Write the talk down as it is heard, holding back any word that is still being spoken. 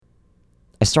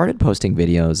I started posting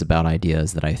videos about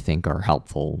ideas that I think are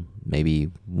helpful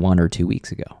maybe 1 or 2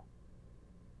 weeks ago.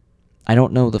 I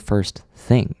don't know the first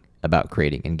thing about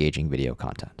creating engaging video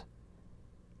content.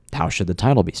 How should the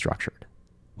title be structured?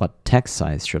 What text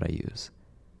size should I use?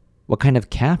 What kind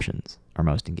of captions are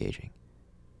most engaging?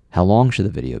 How long should the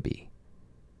video be?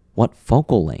 What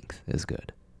focal length is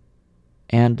good?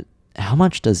 And how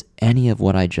much does any of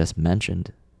what I just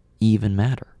mentioned even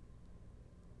matter?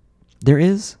 There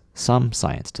is some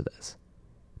science to this,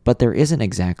 but there isn't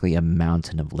exactly a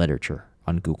mountain of literature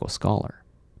on Google Scholar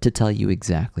to tell you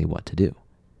exactly what to do.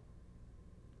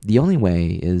 The only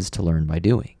way is to learn by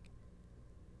doing.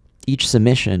 Each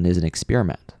submission is an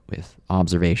experiment with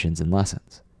observations and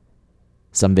lessons.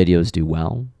 Some videos do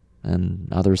well, and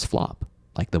others flop,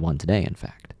 like the one today, in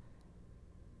fact.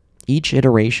 Each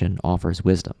iteration offers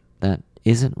wisdom that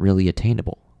isn't really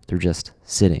attainable through just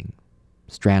sitting,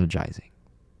 strategizing,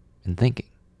 and thinking.